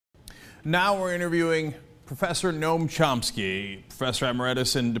Now we're interviewing Professor Noam Chomsky, Professor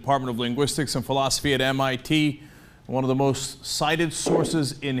Emeritus in Department of Linguistics and Philosophy at MIT, one of the most cited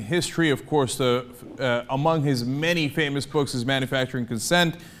sources in history. Of course, among his many famous books is Manufacturing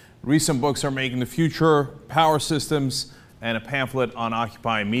Consent. Recent books are Making the Future, Power Systems, and a pamphlet on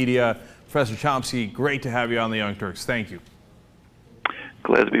Occupying Media. Professor Chomsky, great to have you on the Young Turks. Thank you.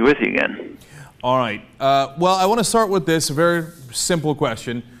 Glad to be with you again. All right. Well, I want to start with this, a very simple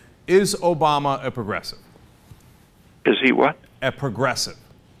question. Is Obama a progressive? Is he what? A progressive.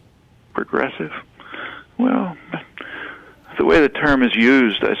 Progressive? Well, the way the term is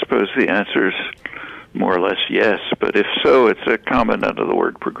used, I suppose the answer is more or less yes, but if so, it's a component of the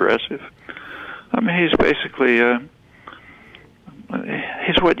word progressive. I mean, he's basically,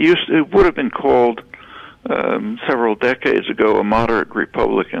 he's what it would have been called several decades ago a moderate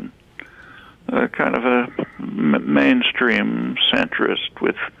Republican, kind of a mainstream centrist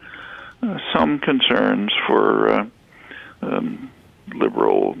with some concerns for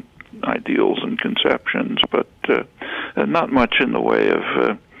liberal ideals and conceptions, but not much in the way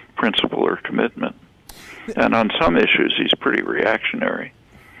of principle or commitment. And on some issues, he's pretty reactionary.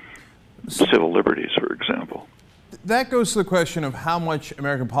 Civil liberties, for example. That goes to the question of how much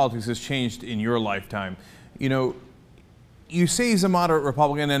American politics has changed in your lifetime. You know, you say he's a moderate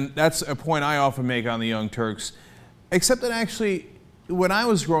Republican, and that's a point I often make on the Young Turks, except that actually, when I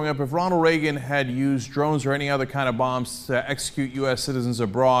was growing up, if Ronald Reagan had used drones or any other kind of bombs to execute U.S. citizens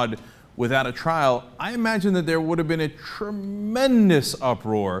abroad without a trial, I imagine that there would have been a tremendous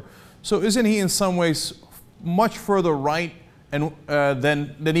uproar. So isn't he in some ways much further right and,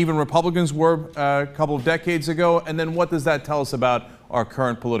 than even Republicans were a couple of decades ago? And then what does that tell us about our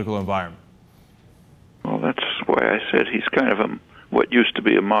current political environment? Well, that's why I said he's kind of what used to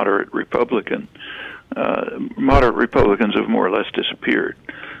be a moderate Republican. Moderate Republicans have more or less disappeared.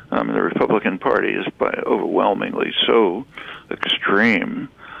 The Republican Party is overwhelmingly so extreme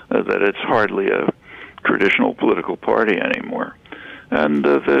that it's hardly a traditional political party anymore. And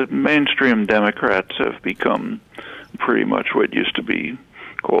the mainstream Democrats have become pretty much what used to be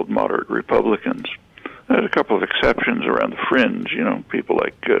called moderate Republicans. There's a couple of exceptions around the fringe, you know, people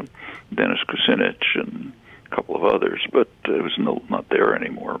like Dennis Kucinich and a couple of others, but it was not there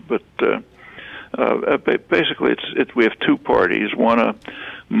anymore. But basically, we have two parties, one a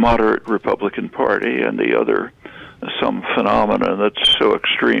moderate Republican Party and the other some phenomenon that's so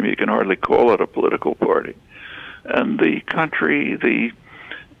extreme you can hardly call it a political party. And the country, the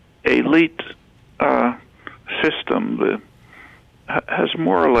elite system has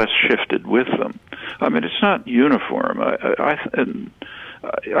more or less shifted with them. I mean, it's not uniform. I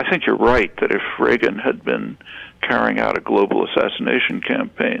think you're right that if Reagan had been carrying out a global assassination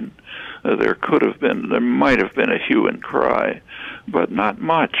campaign, there might have been a hue and cry, but not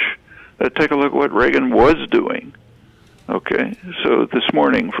much. Take a look at what Reagan was doing. Okay, so this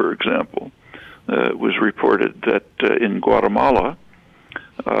morning, for example, it was reported that in Guatemala,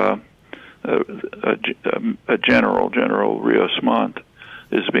 General Rios Montt,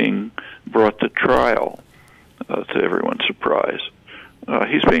 is being brought to trial, to everyone's surprise.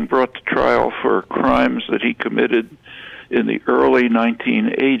 He's being brought to trial for crimes that he committed in the early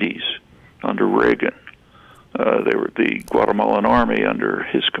 1980s under Reagan. The Guatemalan army under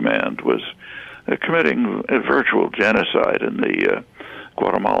his command was committing a virtual genocide in the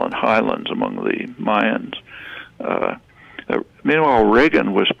Guatemalan highlands among the Mayans. Meanwhile,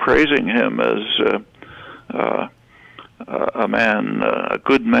 Reagan was praising him as a man, a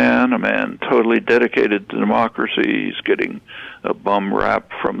good man, a man totally dedicated to democracy. He's getting a bum rap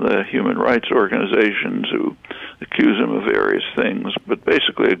from the human rights organizations who accuse him of various things, but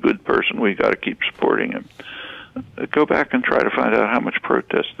basically a good person. We got to keep supporting him. Go back and try to find out how much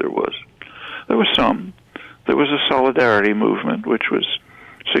protest there was. There was some. There was a solidarity movement, which was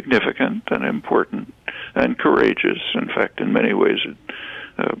significant and important and courageous. In fact, in many ways,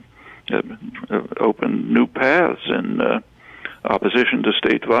 it opened new paths in opposition to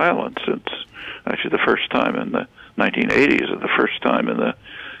state violence. It's actually the first time in the 1980s, or the first time in the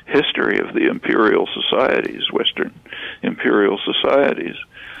history of the imperial societies, Western imperial societies,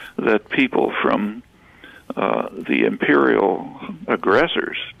 that people from the imperial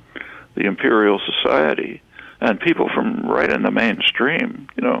aggressors, the imperial society, and people from right in the mainstream,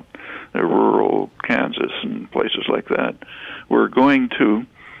 you know, rural Kansas and places like that, were going to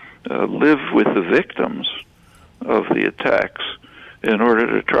live with the victims of the attacks in order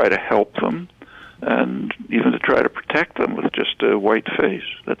to try to help them and even to try to protect them with just a white face.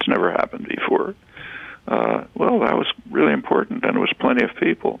 That's never happened before. Well, that was really important, and it was plenty of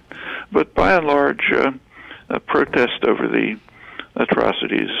people. But by and large, a protest over the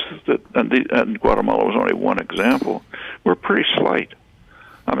atrocities and Guatemala was only one example, were pretty slight.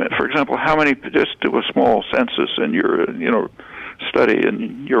 I mean, for example, how many, just do a small census in your, study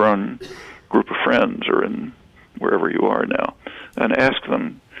in your own group of friends or in wherever you are now, and ask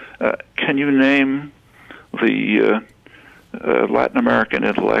them, can you name the Latin American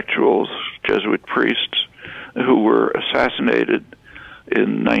intellectuals, Jesuit priests, who were assassinated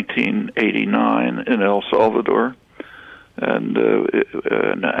in 1989 in El Salvador? And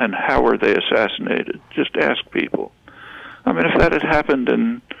how were they assassinated? Just ask people. I mean, if that had happened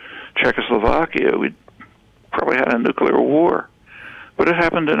in Czechoslovakia, we'd probably had a nuclear war. But it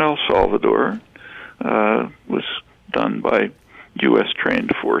happened in El Salvador. Was done by U.S.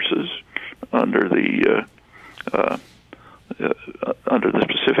 trained forces under the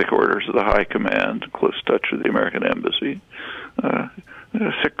specific orders of the High Command, close touch with the American Embassy.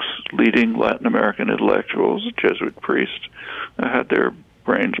 6 leading Latin American intellectuals, Jesuit priests, had their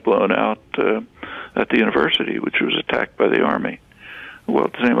brains blown out at the university, which was attacked by the army. Well,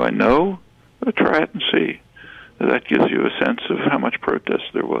 does anybody know? Try it and see. That gives you a sense of how much protest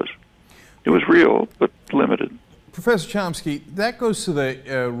there was. It was real, but limited. Professor Chomsky, that goes to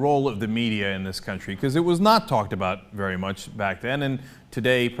the role of the media in this country, because it was not talked about very much back then. And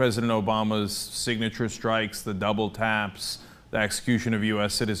today, President Obama's signature strikes, the double taps, the execution of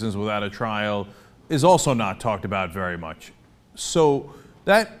U.S. citizens without a trial is also not talked about very much. So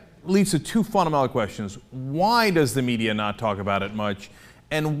that leads to 2 fundamental questions. Why does the media not talk about it much?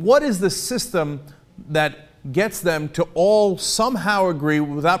 And what is the system that gets them to all somehow agree,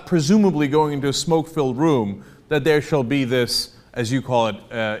 without presumably going into a smoke-filled room, that there shall be this, as you call it,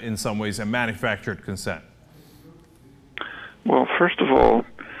 in some ways, a manufactured consent? Well, first of all,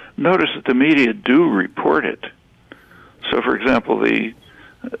 notice that the media do report it. So, for example, the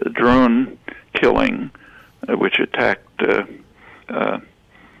drone killing, which attacked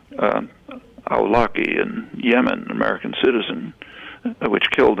Awlaki in Yemen, an American citizen,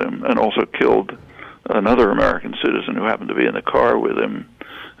 which killed him, and also killed another American citizen who happened to be in the car with him,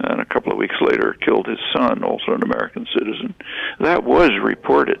 and a couple of weeks later killed his son, also an American citizen. That was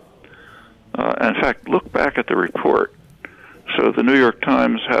reported. In fact, look back at the report. So the New York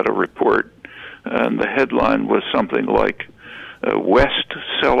Times had a report, and the headline was something like, West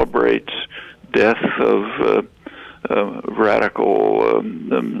celebrates death of radical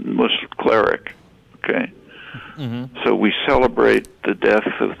Muslim cleric. Okay? Mm-hmm. So we celebrate the death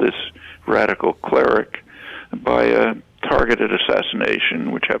of this radical cleric by a targeted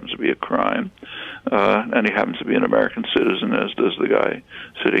assassination, which happens to be a crime, and he happens to be an American citizen, as does the guy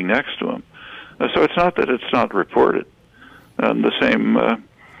sitting next to him. So it's not that it's not reported. And the same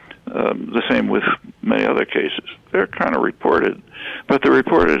with many other cases. They're kind of reported, but they're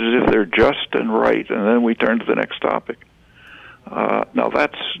reported as if they're just and right, and then we turn to the next topic. Now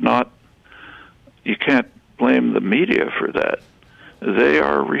that's not, you can't blame the media for that. They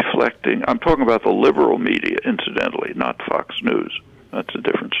are reflecting, I'm talking about the liberal media, incidentally, not Fox News. That's a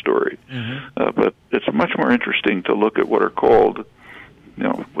different story. Mm-hmm. But it's much more interesting to look at what are called,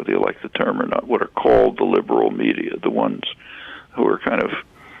 whether you like the term or not, what are called the liberal media, the ones who are kind of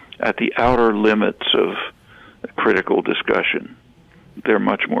at the outer limits of critical discussion. They're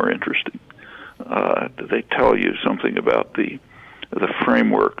much more interesting. They tell you something about the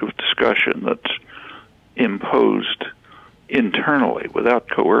framework of discussion that's imposed internally, without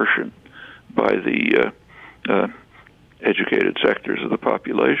coercion, by the educated sectors of the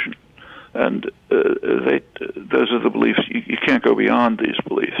population. And those are the beliefs. You can't go beyond these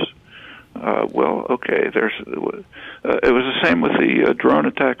beliefs. Well, okay, it was the same with the drone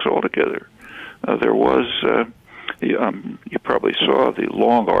attacks altogether. There was, you probably saw the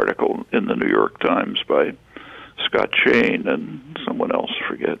long article in the New York Times by Scott Shane and someone else,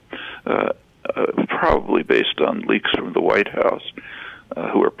 forget, probably based on leaks from the White House,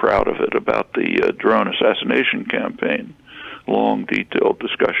 who are proud of it, about the drone assassination campaign. Long, detailed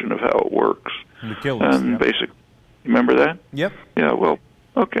discussion of how it works. The killers, and basic. Remember that? Yep. Yeah. Well,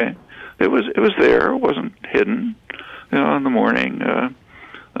 okay. It was there. It wasn't hidden. In the morning,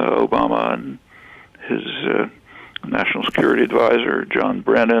 Obama and his national security advisor, John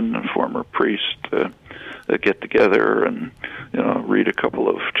Brennan, a former priest, get together and read a couple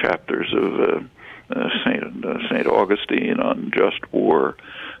of chapters of Saint Augustine on just war,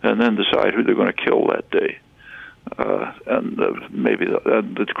 and then decide who they're going to kill that day. And maybe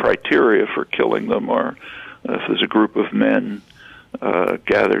the criteria for killing them are, if there's a group of men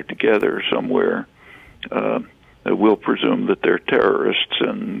gathered together somewhere, we'll presume that they're terrorists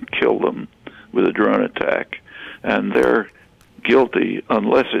and kill them with a drone attack. And they're guilty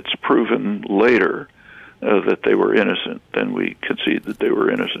unless it's proven later that they were innocent, then we concede that they were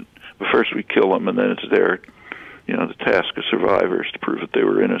innocent. But first we kill them, and then it's their, the task of survivors to prove that they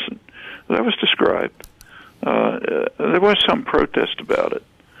were innocent. That was described. There was some protest about it,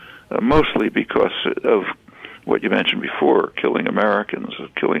 mostly because of what you mentioned before, killing Americans,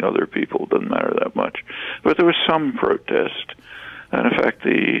 killing other people, doesn't matter that much. But there was some protest. And in fact,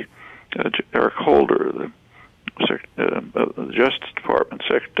 Eric Holder, the Justice Department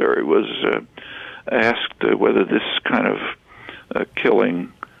Secretary, was asked whether this kind of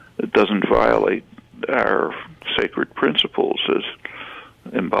killing doesn't violate our sacred principles as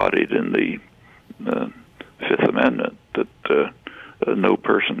embodied in the Fifth Amendment, that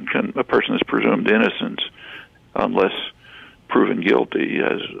a person is presumed innocent unless proven guilty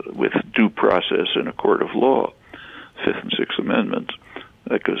with due process in a court of law. Fifth and Sixth Amendments.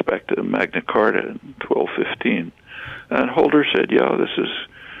 That goes back to Magna Carta in 1215. And Holder said, yeah,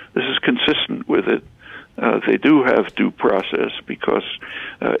 this is consistent with it. They do have due process because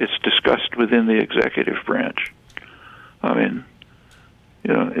it's discussed within the executive branch. I mean,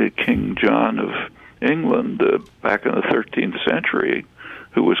 King John of England, back in the 13th century,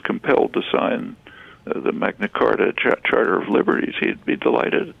 who was compelled to sign the Magna Carta Charter of Liberties, he'd be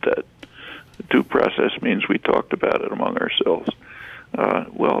delighted at that. Due process means we talked about it among ourselves.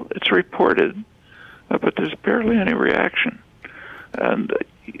 Well, it's reported, but there's barely any reaction. And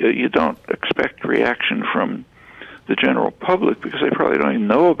you don't expect reaction from the general public because they probably don't even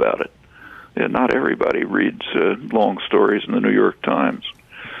know about it. Not everybody reads long stories in the New York Times.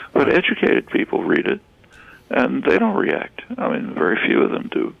 But educated people read it, and they don't react. I mean, very few of them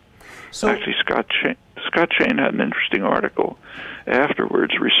do. So, actually, Scott Shane had an interesting article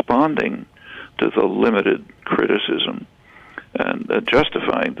afterwards responding to the limited criticism and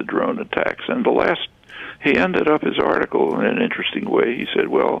justifying the drone attacks. And he ended up his article in an interesting way. He said,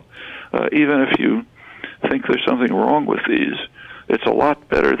 well, even if you think there's something wrong with these, it's a lot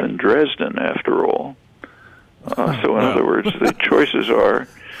better than Dresden, after all. So in other words, the choices are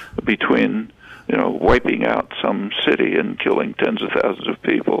between wiping out some city and killing tens of thousands of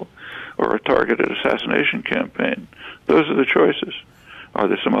people, or a targeted assassination campaign. Those are the choices. Are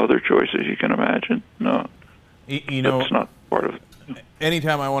there some other choices you can imagine? No. That's not part of it.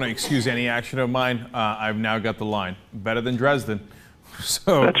 Anytime I want to excuse any action of mine, I've now got the line, better than Dresden.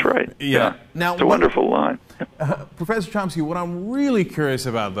 So that's right. Yeah. Now, it's a wonderful line. Professor Chomsky, what I'm really curious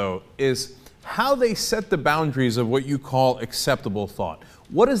about, though, is how they set the boundaries of what you call acceptable thought.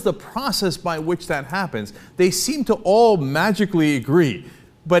 What is the process by which that happens? They seem to all magically agree,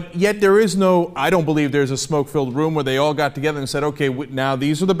 but yet there is no, I don't believe there's a smoke-filled room where they all got together and said, okay, now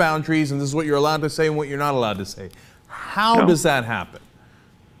these are the boundaries and this is what you're allowed to say and what you're not allowed to say. How does that happen?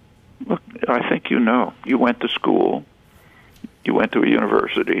 Look, I think you went to school, you went to a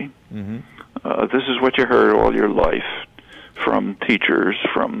university. Mm-hmm. This is what you heard all your life from teachers,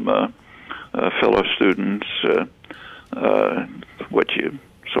 from fellow students, what you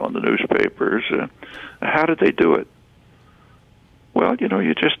saw in the newspapers. How did they do it? Well, you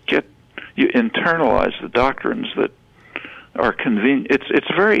internalize the doctrines that are convenient.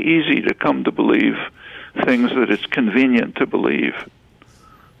 It's very easy to come to believe things that it's convenient to believe.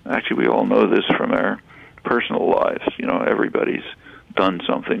 Actually, we all know this from our personal lives. Everybody's done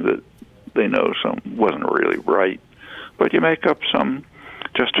something that they know wasn't really right, but you make up some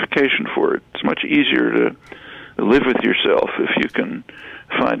justification for it. It's much easier to live with yourself if you can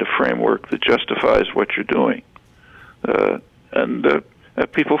find a framework that justifies what you're doing. And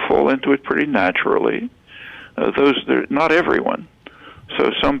people fall into it pretty naturally. Not everyone.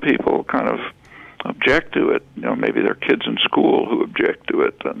 So some people kind of object to it. Maybe they're kids in school who object to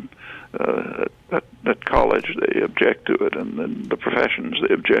it, and at college they object to it, and then the professions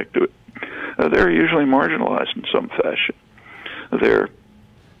they object to it. They're usually marginalized in some fashion. They're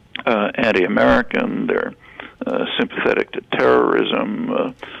anti-American. They're sympathetic to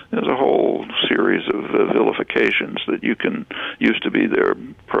terrorism. There's a whole series of vilifications that you can use to be. They're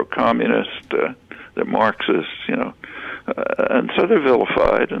pro-communist, they're Marxists, and so they're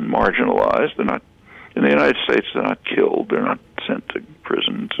vilified and marginalized. They're not, in the United States, they're not killed. They're not sent to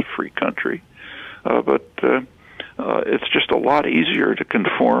prison. It's a free country. But it's just a lot easier to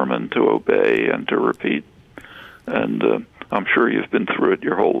conform and to obey and to repeat. And I'm sure you've been through it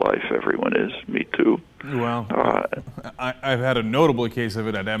your whole life. Everyone is. Me too. Well, I've had a notable case of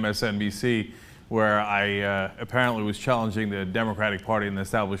it at MSNBC, where I apparently was challenging the Democratic Party and the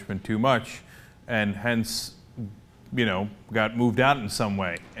establishment too much, and hence, got moved out in some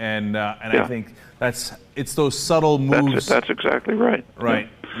way. And I think it's those subtle moves. That's exactly right. Right,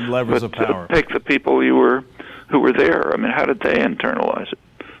 levers of power. Take the people who were there. I mean, how did they internalize it?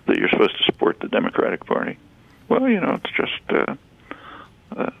 that you're supposed to support the Democratic Party. Well, it's just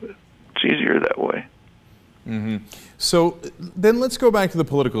it's easier that way. Mm-hmm. So then let's go back to the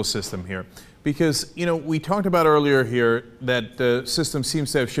political system here, because we talked about earlier here that the system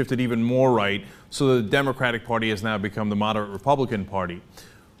seems to have shifted even more right, so the Democratic Party has now become the moderate Republican Party.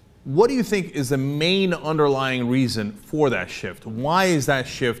 What do you think is the main underlying reason for that shift? Why is that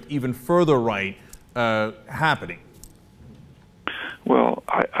shift even further right happening? Well,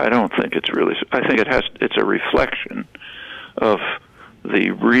 I don't think it's really. I think it's a reflection of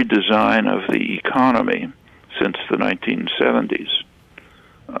the redesign of the economy since the 1970s.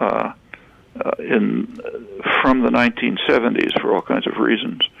 From the 1970s, for all kinds of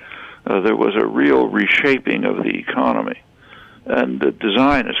reasons, there was a real reshaping of the economy. And the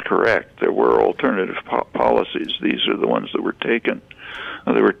design is correct. There were alternative policies. These are the ones that were taken.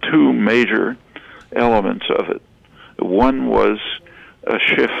 There were two major elements of it. One was a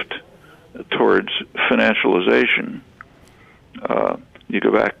shift towards financialization. You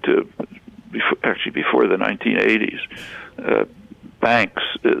go back to before the 1980s. Banks,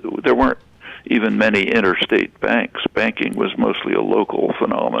 there weren't even many interstate banks. Banking was mostly a local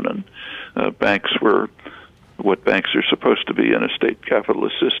phenomenon. Banks were what banks are supposed to be in a state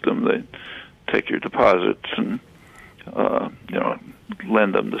capitalist system. They take your deposits and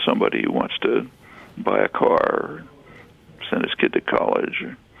lend them to somebody who wants to buy a car, or send his kid to college,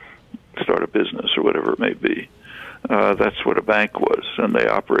 or start a business, or whatever it may be. That's what a bank was, and they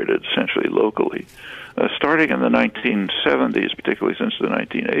operated essentially locally. Starting in the 1970s, particularly since the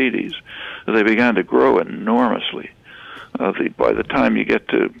 1980s, they began to grow enormously. By the time you get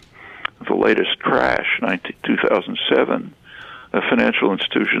to the latest crash, 2007, financial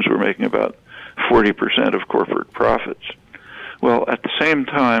institutions were making about 40% of corporate profits. Well, at the same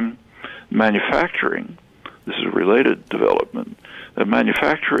time, manufacturing, this is a related development,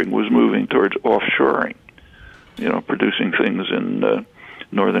 manufacturing was moving towards offshoring, producing things in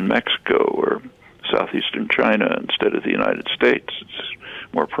northern Mexico or southeastern China instead of the United States.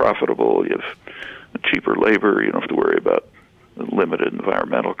 It's more profitable. You have cheaper labor. You don't have to worry about limited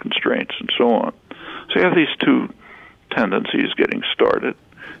environmental constraints and so on. So you have these two tendencies getting started,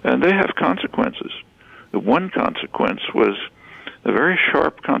 and they have consequences. The one consequence was a very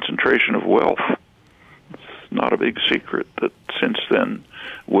sharp concentration of wealth. It's not a big secret that since then,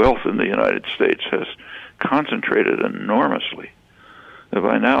 wealth in the United States has concentrated enormously.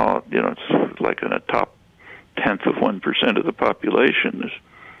 By now, it's like in a top 10th of 1% of the population. There's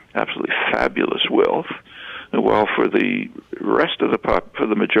absolutely fabulous wealth. While for the rest of for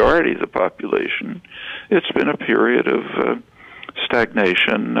the majority of the population, it's been a period of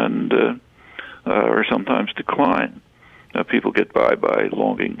stagnation and or sometimes decline. People get by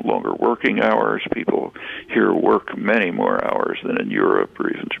longer working hours. People here work many more hours than in Europe or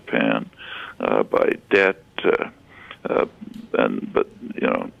even Japan. By debt, but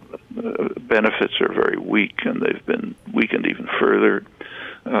benefits are very weak, and they've been weakened even further.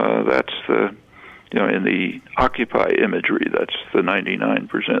 That's the in the Occupy imagery, that's the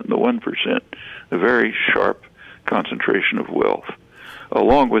 99% and the 1%, a very sharp concentration of wealth.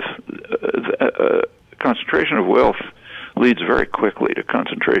 Along with concentration of wealth leads very quickly to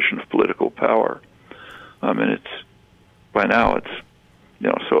concentration of political power. I mean, by now it's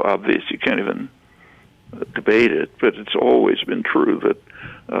so obvious you can't even debate it, but it's always been true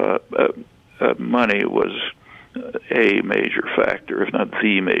that money was a major factor, if not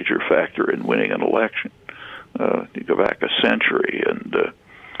the major factor, in winning an election. You go back a century, and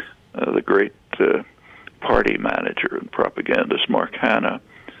the great party manager and propagandist Mark Hanna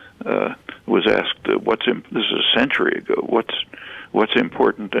was asked, this is a century ago, what's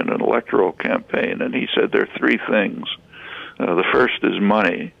important in an electoral campaign? And he said there are three things. The first is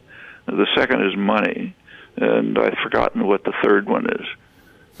money, the second is money, and I've forgotten what the third one is.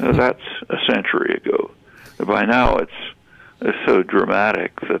 That's a century ago. By now, it's so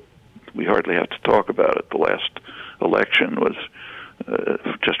dramatic that we hardly have to talk about it. The last election was,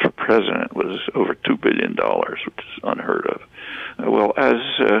 just for president, was over $2 billion, which is unheard of. Well, as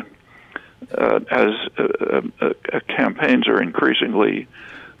campaigns are increasingly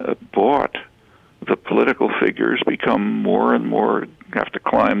bought, the political figures become more and more, have to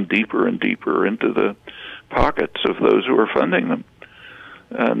climb deeper and deeper into the pockets of those who are funding them.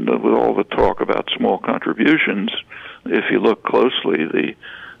 And with all the talk about small contributions, if you look closely, the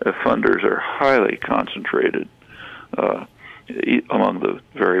funders are highly concentrated among the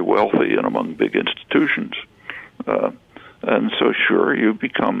very wealthy and among big institutions. And so, sure, you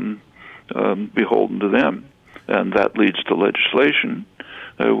become beholden to them. And that leads to legislation,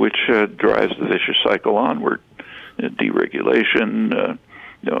 which drives the vicious cycle onward. Deregulation,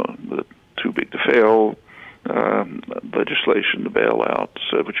 the too big to fail legislation, the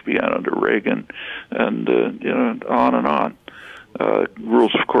bailouts, which began under Reagan, and on and on.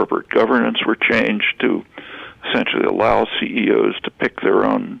 Rules of corporate governance were changed to essentially allow CEOs to pick their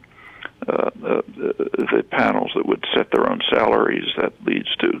own the panels that would set their own salaries. That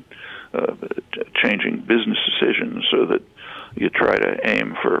leads to changing business decisions so that you try to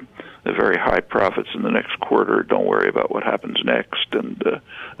aim for the very high profits in the next quarter. Don't worry about what happens next, and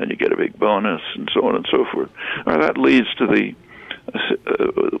you get a big bonus, and so on and so forth. That leads to the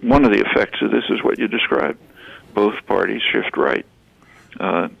one of the effects of this is what you described. Both parties shift right.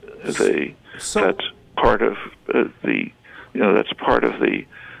 That's part of that's part of the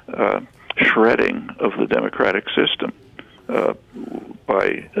shredding of the democratic system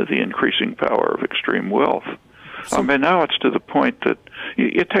by the increasing power of extreme wealth. Now it's to the point that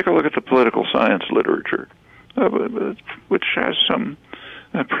you take a look at the political science literature, which has some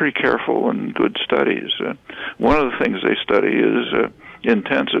pretty careful and good studies. One of the things they study is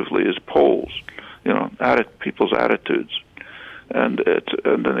intensively is polls, people's attitudes, and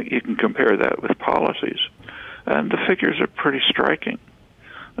then you can compare that with policies, and the figures are pretty striking.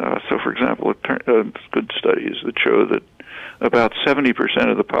 So, for example, good studies that show that about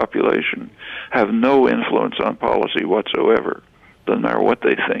 70% of the population have no influence on policy whatsoever, doesn't matter what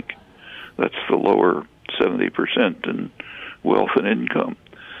they think. That's the lower 70% in wealth and income.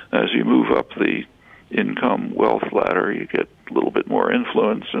 As you move up the income-wealth ladder, you get a little bit more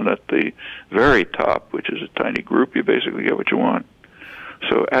influence, and at the very top, which is a tiny group, you basically get what you want.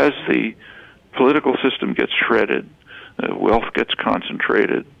 So as the political system gets shredded, wealth gets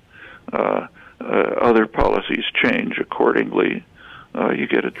concentrated, other policies change accordingly, you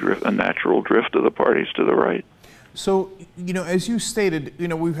get a natural drift of the parties to the right. So, as you stated,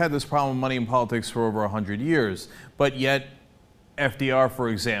 we've had this problem of money in politics for over 100 years, but yet FDR, for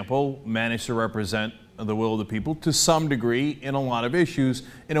example, managed to represent the will of the people to some degree in a lot of issues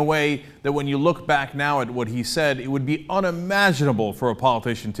in a way that when you look back now at what he said, it would be unimaginable for a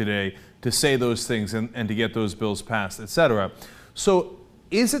politician today to say those things and to get those bills passed, etc. So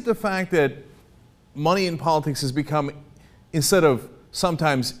is it the fact that money in politics has become, instead of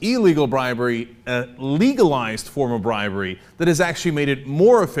sometimes illegal bribery, a legalized form of bribery that has actually made it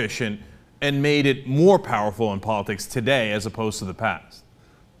more efficient and made it more powerful in politics today as opposed to the past?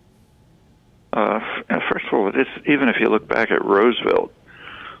 First of all, even if you look back at Roosevelt,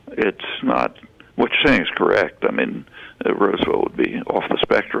 it's not, what you're saying is correct. Roosevelt would be off the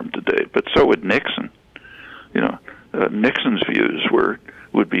spectrum today, but so would Nixon. Nixon's views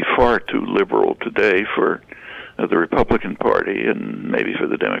would be far too liberal today for the Republican Party and maybe for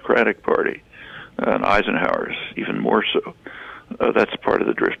the Democratic Party, and Eisenhower's even more so. That's part of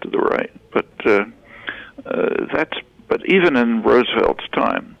the drift to the right. But even in Roosevelt's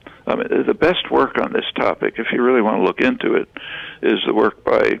time, the best work on this topic, if you really want to look into it, is the work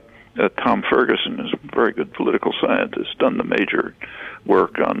by Tom Ferguson, who's a very good political scientist, done the major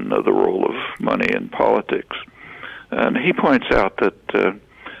work on the role of money in politics. And he points out that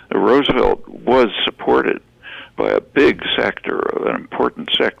Roosevelt was supported by a big sector, an important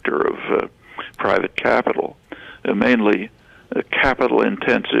sector of private capital, mainly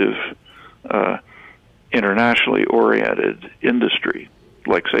capital-intensive, internationally oriented industry,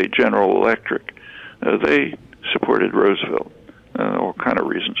 like, say, General Electric. They supported Roosevelt. All kind of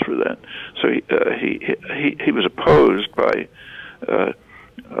reasons for that. So he was opposed by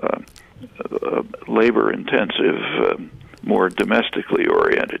labor-intensive, more domestically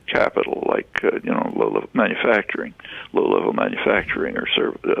oriented capital, like low-level manufacturing, or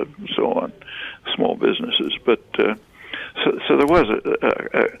so on, small businesses. But so there was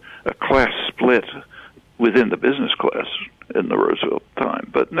a class split within the business class in the Roosevelt time.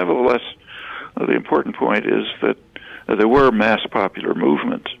 But nevertheless, the important point is that there were mass popular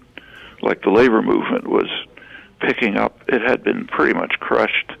movements, like the labor movement was picking up. It had been pretty much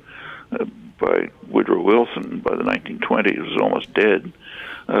crushed by Woodrow Wilson by the 1920s. It was almost dead,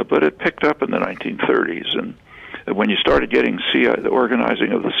 but it picked up in the 1930s. And when you started getting the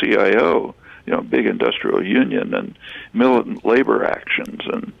organizing of the CIO, big industrial union and militant labor actions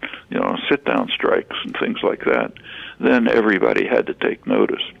and, sit-down strikes and things like that, then everybody had to take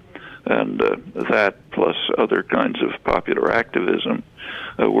notice. And that, plus other kinds of popular activism,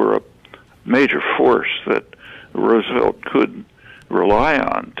 were a major force that Roosevelt could rely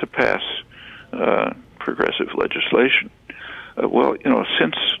on to pass progressive legislation.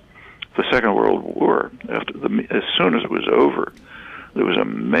 Since the Second World War, as soon as it was over, there was a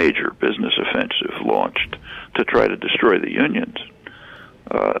major business offensive launched to try to destroy the unions,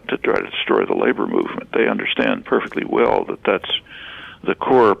 to try to destroy the labor movement. They understand perfectly well that that's the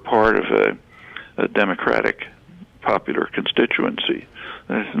core part of a democratic popular constituency.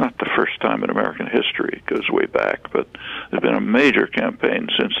 It's not the first time in American history. It goes way back, but there's been a major campaign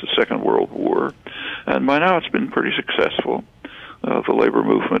since the Second World War, and by now it's been pretty successful. The labor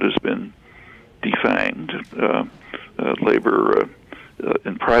movement has been defanged. Labor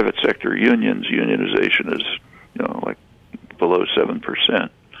in private sector unions, unionization is, like below 7%.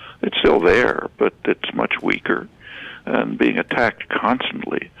 It's still there, but it's much weaker and being attacked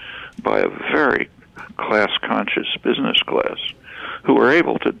constantly by a very class-conscious business class who are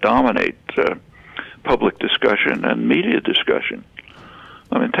able to dominate public discussion and media discussion.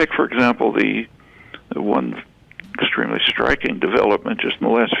 I mean, take, for example, the one extremely striking development just in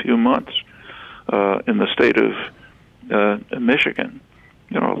the last few months in the state of Michigan,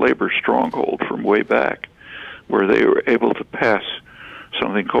 a labor stronghold from way back, where they were able to pass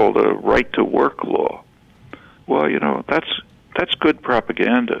something called a right-to-work law. Well, that's good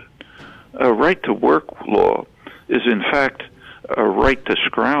propaganda. A right-to-work law is, in fact, a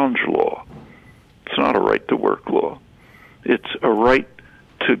right-to-scrounge law. It's not a right-to-work law. It's a right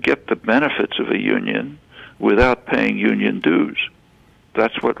to get the benefits of a union without paying union dues.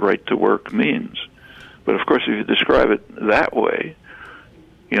 That's what right-to-work means. But, of course, if you describe it that way,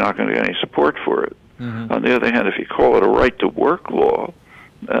 you're not going to get any support for it. Mm-hmm. On the other hand, if you call it a right-to-work law,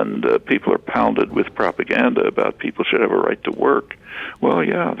 and people are pounded with propaganda about people should have a right to work, well,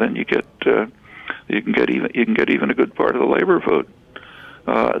 yeah, then you can get even a good part of the labor vote.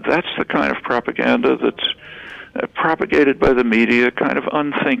 That's the kind of propaganda that's propagated by the media, kind of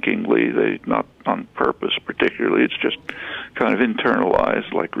unthinkingly. Not on purpose, particularly. It's just kind of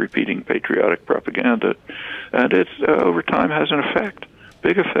internalized, like repeating patriotic propaganda, and it over time has an effect,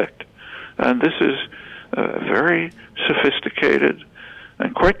 big effect. And this is a very sophisticated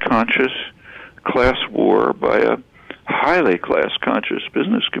and quite conscious class war by a highly class-conscious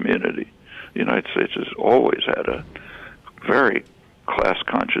business community. The United States has always had a very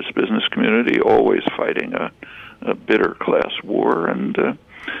class-conscious business community, always fighting a bitter class war, and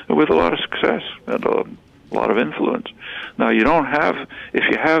with a lot of success and a lot of influence. Now, you don't have, if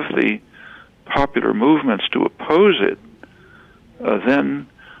you have the popular movements to oppose it, then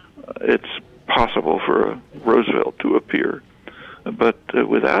it's possible for a Roosevelt to appear. But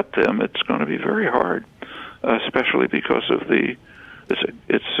without them, it's going to be very hard, especially because of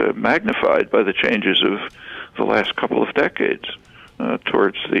it's magnified by the changes of the last couple of decades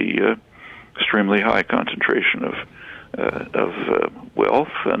towards the extremely high concentration of wealth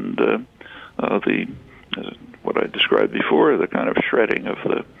and what I described before, the kind of shredding of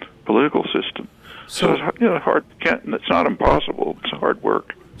the political system. So it's hard. It's not impossible. It's hard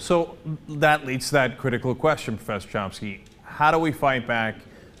work. So that leads to that critical question, Professor Chomsky. How do we fight back?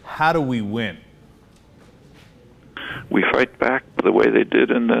 How do we win? We fight back the way they did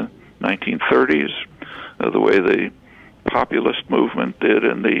in the 1930s, the way the populist movement did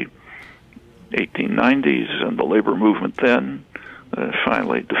in the 1890s, and the labor movement then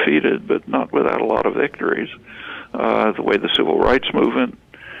finally defeated, but not without a lot of victories. The way the civil rights movement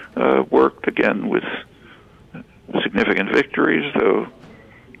worked, again with significant victories, though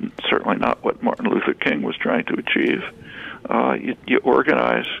certainly not what Martin Luther King was trying to achieve. You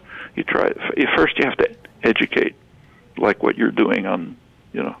organize. You try. First, you have to educate, like what you're doing on,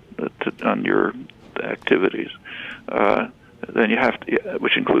 on your activities. Then you have to,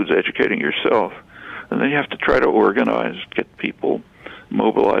 which includes educating yourself, and then you have to try to organize, get people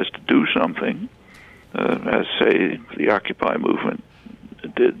mobilized to do something, as say the Occupy movement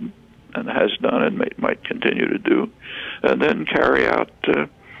did and has done and might continue to do, and then carry out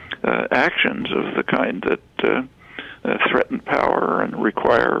actions of the kind that threaten power and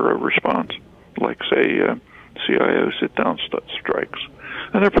require a response, like, say, CIO sit-down strikes.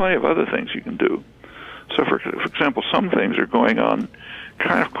 And there are plenty of other things you can do. So, for example, some things are going on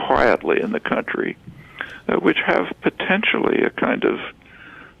kind of quietly in the country, which have potentially a kind of,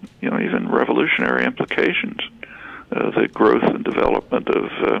 even revolutionary implications. The growth and development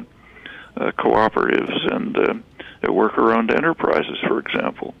of cooperatives and worker-owned enterprises, for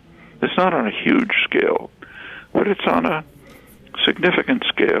example. It's not on a huge scale, but it's on a significant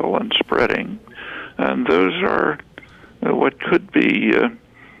scale and spreading. And those are what could be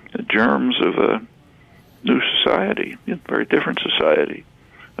germs of a new society, a very different society,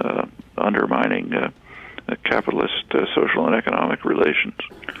 undermining capitalist social and economic relations.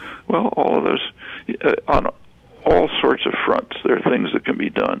 Well, all of those, on all sorts of fronts, there are things that can be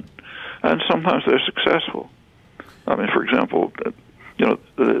done. And sometimes they're successful. I mean, for example, the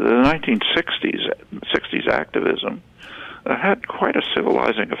 1960s activism had quite a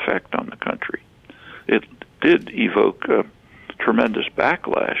civilizing effect on the country. It did evoke tremendous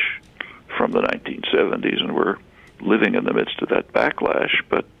backlash from the 1970s, and we're living in the midst of that backlash.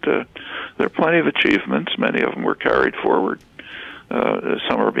 But there are plenty of achievements. Many of them were carried forward.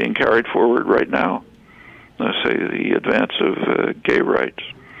 Some are being carried forward right now. Say the advance of gay rights,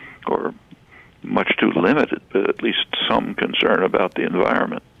 or much too limited, but at least some concern about the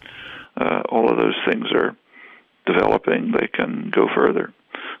environment. All of those things are developing. They can go further.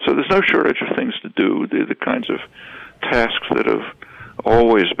 So there's no shortage of things to do. They're the kinds of tasks that have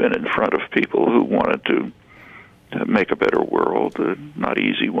always been in front of people who wanted to make a better world. They're not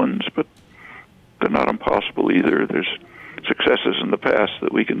easy ones, but they're not impossible either. There's successes in the past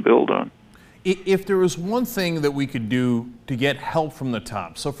that we can build on. If there was one thing that we could do to get help from the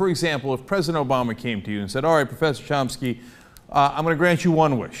top, so for example, if President Obama came to you and said, all right, Professor Chomsky, I'm going to grant you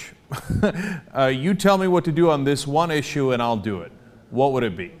one wish. You tell me what to do on this one issue and I'll do it. What would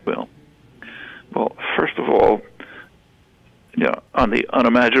it be? Well, first of all, on the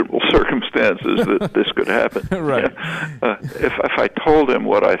unimaginable circumstances that this could happen. Right. If I told him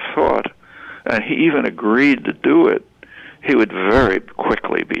what I thought, and he even agreed to do it, he would very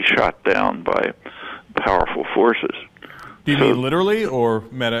quickly be shot down by powerful forces. Do you mean literally or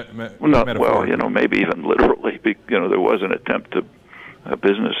metaphorically? Well, maybe even literally. There was an a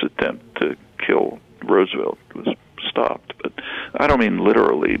business attempt to kill Roosevelt. It was stopped. But I don't mean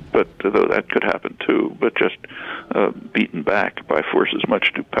literally, but though that could happen too, but just beaten back by forces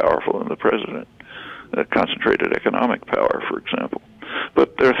much too powerful than the president. Concentrated economic power, for example.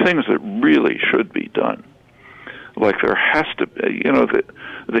 But there are things that really should be done. Like there has to be,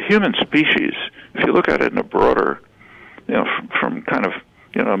 the human species, if you look at it in a broader, from kind of,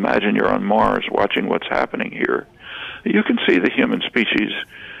 imagine you're on Mars watching what's happening here, you can see the human species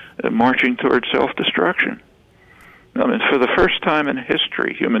marching toward self-destruction. I mean, for the first time in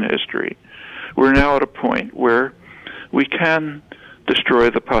history, human history, we're now at a point where we can destroy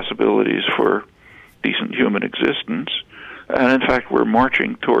the possibilities for decent human existence, and in fact, we're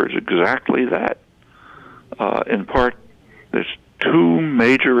marching towards exactly that. In part, there's two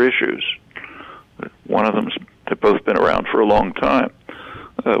major issues. One of them's they've both been around for a long time.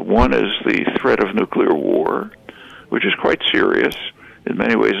 One is the threat of nuclear war, which is quite serious. In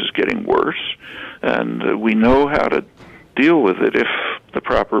many ways, is getting worse, and we know how to deal with it if the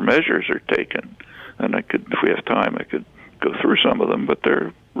proper measures are taken. And if we have time, I could go through some of them, but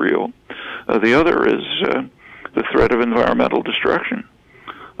they're real. The other is the threat of environmental destruction.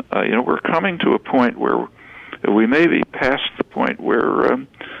 We're coming to a point where we may be past the point where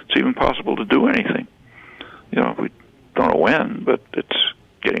it's even possible to do anything. We don't know when, but it's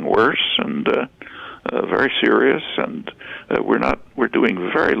getting worse and very serious, and we're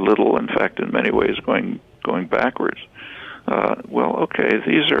doing very little. In fact, in many ways, going backwards.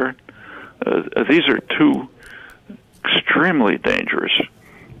 These are two extremely dangerous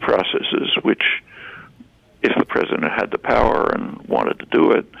processes, which, if the president had the power and wanted to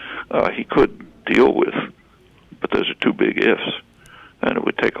do it, he could deal with. But those are two big ifs, and it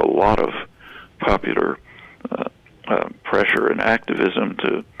would take a lot of popular pressure and activism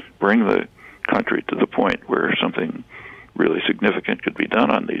to bring the country to the point where something really significant could be done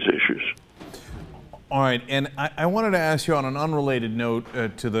on these issues. All right, and I wanted to ask you on an unrelated note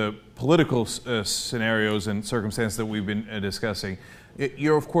to the political scenarios and circumstances that we've been discussing.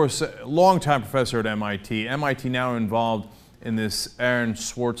 You're, of course, a longtime professor at MIT. MIT now involved in this Aaron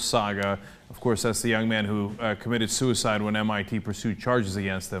Swartz saga. Of course, that's the young man who committed suicide when MIT pursued charges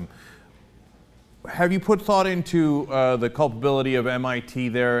against him. Have you put thought into the culpability of MIT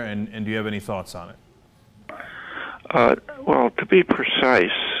there, and do you have any thoughts on it? Well, to be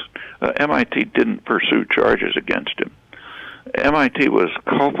precise, MIT didn't pursue charges against him. MIT was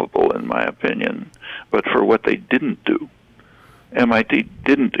culpable, in my opinion, but for what they didn't do. MIT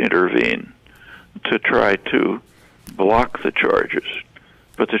didn't intervene to try to block the charges,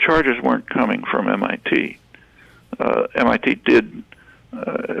 but the charges weren't coming from MIT. MIT did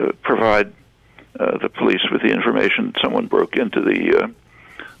provide the police with the information that someone broke into the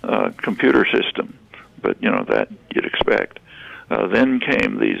computer system, but that you'd expect. Then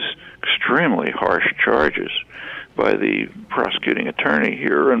came these extremely harsh charges by the prosecuting attorney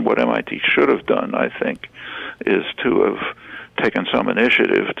here, and what MIT should have done, I think, is to have taken some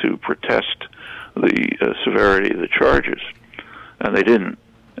initiative to protest the severity of the charges, and they didn't,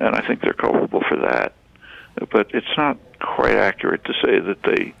 and I think they're culpable for that. But it's not quite accurate to say that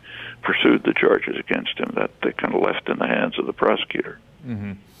they pursued the charges against him, that they kind of left in the hands of the prosecutor.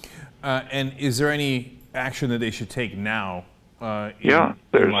 Mm-hmm. And is there any action that they should take now? In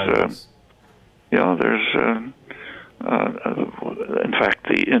fact,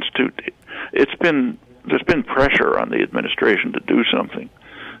 the Institute, it's been there's been pressure on the administration to do something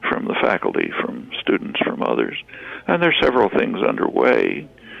from the faculty, from students, from others. And there's several things underway.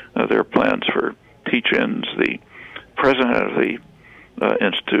 There are plans for teach-ins. The president of the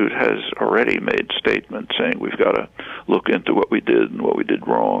Institute has already made statements saying we've got to look into what we did and what we did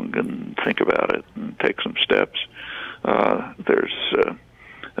wrong and think about it and take some steps. There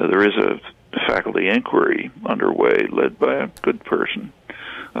is a faculty inquiry underway led by a good person.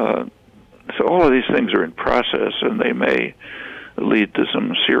 So all of these things are in process, and they may lead to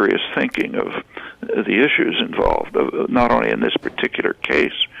some serious thinking of the issues involved, not only in this particular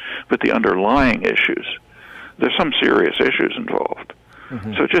case, but the underlying issues. There's some serious issues involved.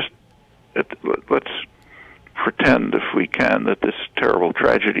 Mm-hmm. So just let's pretend, if we can, that this terrible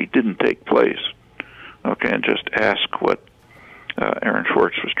tragedy didn't take place, okay, and just ask what Aaron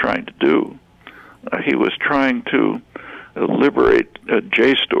Swartz was trying to do. He was trying to liberate a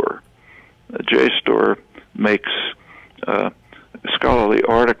JSTOR. A JSTOR makes scholarly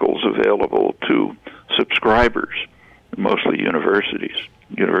articles available to subscribers, mostly universities,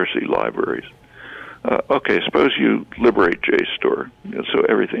 university libraries. Okay, suppose you liberate JSTOR, so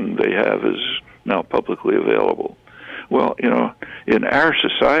everything they have is now publicly available. Well, in our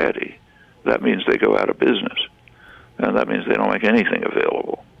society, that means they go out of business, and that means they don't make anything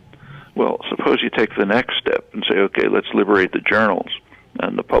available. Well, suppose you take the next step and say, okay, let's liberate the journals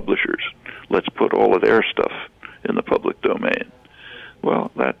and the publishers. Let's put all of their stuff in the public domain.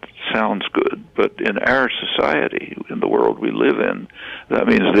 Well, that sounds good, but in our society, in the world we live in, that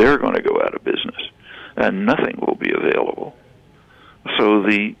means they're going to go out of business, and nothing will be available. So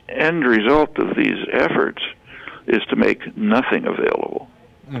the end result of these efforts is to make nothing available.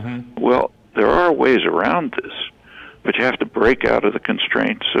 Mm-hmm. Well, there are ways around this, but you have to break out of the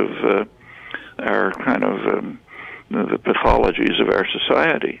constraints of our kind of the pathologies of our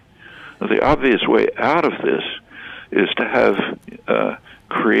society. The obvious way out of this is to have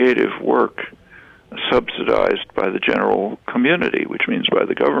creative work subsidized by the general community, which means by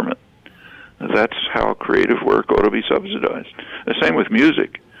the government. That's how creative work ought to be subsidized. The same with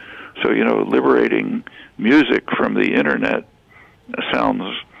music. So, liberating music from the internet sounds,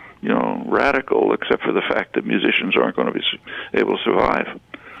 radical, except for the fact that musicians aren't going to be able to survive.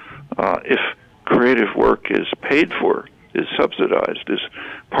 If creative work is paid for, is subsidized, is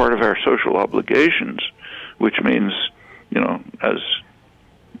part of our social obligations, which means, as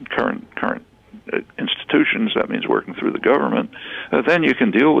current institutions, that means working through the government, then you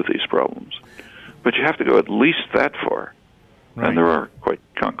can deal with these problems. But you have to go at least that far. Right. And there are quite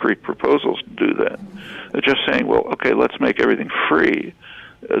concrete proposals to do that. Just saying, well, okay, let's make everything free,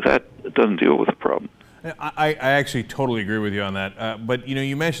 that doesn't deal with the problem. I actually totally agree with you on that. But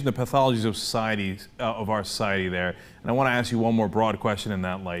you mentioned the pathologies of societies, of our society there, and I want to ask you one more broad question in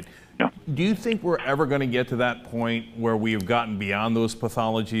that light. Yeah. Do you think we're ever going to get to that point where we have gotten beyond those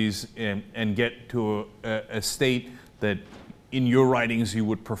pathologies and get to a state that, in your writings, you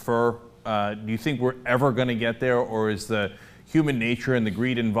would prefer? Do you think we're ever going to get there, or is the human nature and the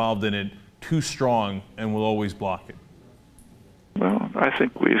greed involved in it too strong and will always block it? Well, I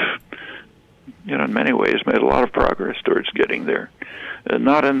think we've, in many ways, made a lot of progress towards getting there.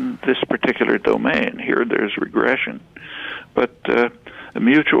 Not in this particular domain. Here, there's regression. But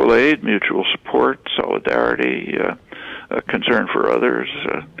mutual aid, mutual support, solidarity, concern for others,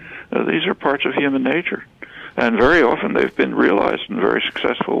 these are parts of human nature. And very often they've been realized in very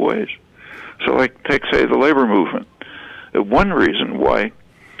successful ways. So take, say, the labor movement. One reason why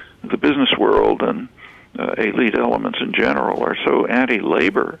the business world and elite elements in general are so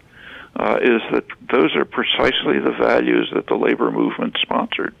anti-labor is that those are precisely the values that the labor movement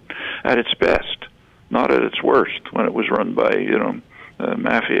sponsored at its best, not at its worst when it was run by,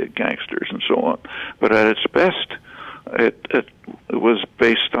 mafia gangsters and so on. But at its best, it was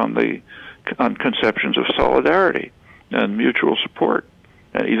based on conceptions of solidarity and mutual support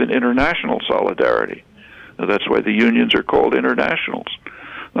and even international solidarity. That's why the unions are called internationals.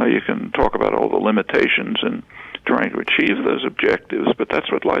 Now, you can talk about all the limitations in trying to achieve those objectives, but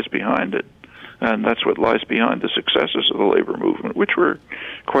that's what lies behind it. And that's what lies behind the successes of the labor movement, which were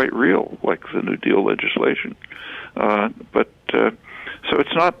quite real, like the New Deal legislation. So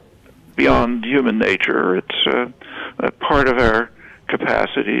it's not beyond human nature. It's a part of our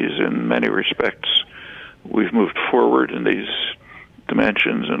capacities in many respects. We've moved forward in these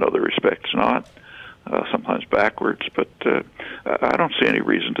dimensions, in other respects not, sometimes backwards. But I don't see any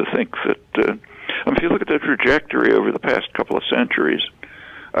reason to think that, if you look at the trajectory over the past couple of centuries,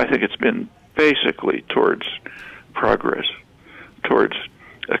 I think it's been basically towards progress, towards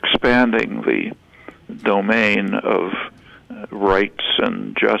expanding the domain of rights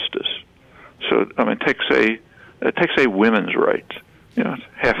and justice, So I mean, take say women's rights. You know, it's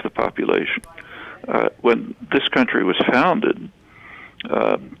half the population. When this country was founded,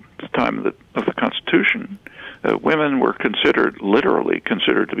 at the time of the Constitution, women were literally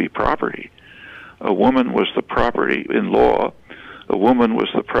considered to be property. A woman was the property in law. A woman was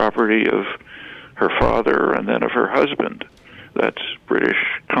the property of her father and then of her husband. That's British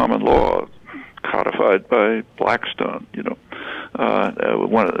common law, codified by Blackstone. You know,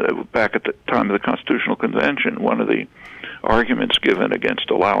 back at the time of the Constitutional Convention, one of the arguments given against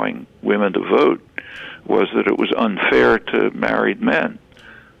allowing women to vote was that it was unfair to unmarried men,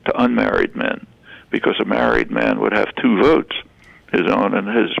 because a married man would have two votes, his own and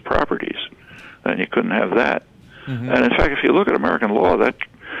his property's, and you couldn't have that. Mm-hmm. And in fact, if you look at American law, that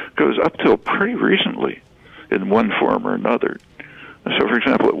goes up till pretty recently in one form or another. So, for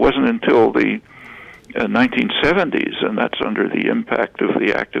example, it wasn't until the 1970s, and that's under the impact of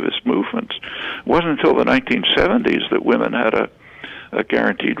the activist movements, it wasn't until the 1970s that women had a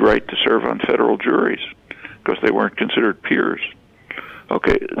guaranteed right to serve on federal juries, because they weren't considered peers.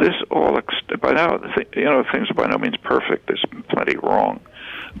 Okay, this all, by now, you know, things are by no means perfect. There's plenty wrong.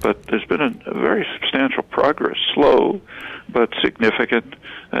 But there's been a very substantial progress, slow but significant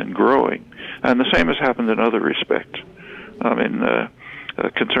and growing. And the same has happened in other respects. I mean,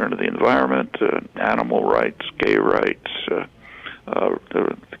 concern of the environment, animal rights, gay rights,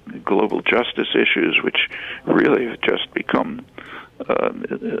 the global justice issues, which really have just become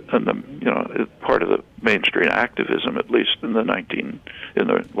part of the mainstream activism, at least in the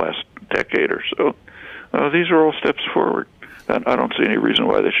last decade or so. These are all steps forward, and I don't see any reason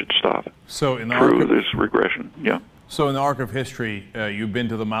why they should stop. So in the there's regression. Yeah. So in the arc of history, you've been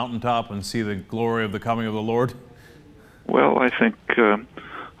to the mountaintop and see the glory of the coming of the Lord? Well, I think,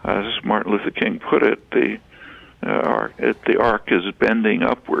 as Martin Luther King put it, the arc is bending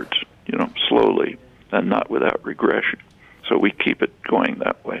upwards, you know, slowly and not without regression. So we keep it going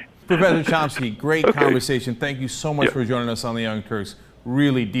that way. Professor Chomsky, great conversation. Thank you so much for joining us on the Young Turks.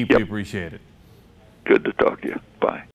 Really deeply appreciate it. Good to talk to you. Bye.